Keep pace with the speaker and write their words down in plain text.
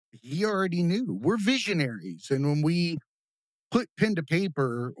he already knew. We're visionaries. And when we put pen to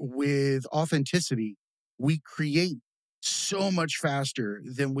paper with authenticity, we create so much faster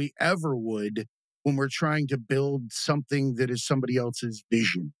than we ever would when we're trying to build something that is somebody else's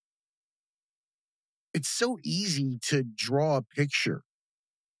vision. It's so easy to draw a picture.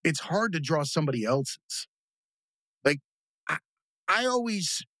 It's hard to draw somebody else's. Like, I, I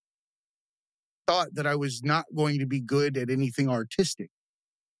always thought that I was not going to be good at anything artistic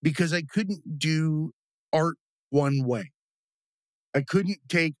because I couldn't do art one way. I couldn't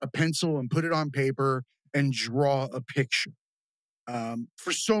take a pencil and put it on paper and draw a picture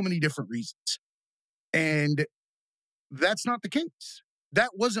for so many different reasons. And that's not the case.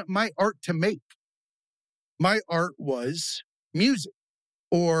 That wasn't my art to make. My art was music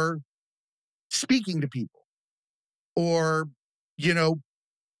or speaking to people or, you know,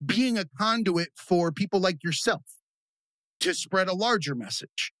 being a conduit for people like yourself to spread a larger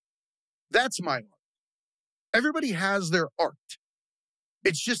message. That's my art. Everybody has their art.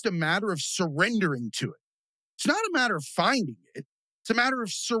 It's just a matter of surrendering to it. It's not a matter of finding it. It's a matter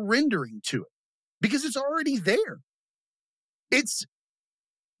of surrendering to it because it's already there. It's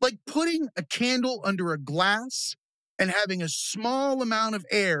like putting a candle under a glass and having a small amount of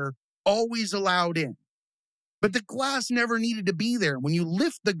air always allowed in. But the glass never needed to be there. When you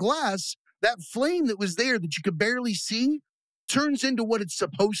lift the glass, that flame that was there that you could barely see turns into what it's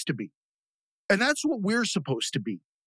supposed to be. And that's what we're supposed to be.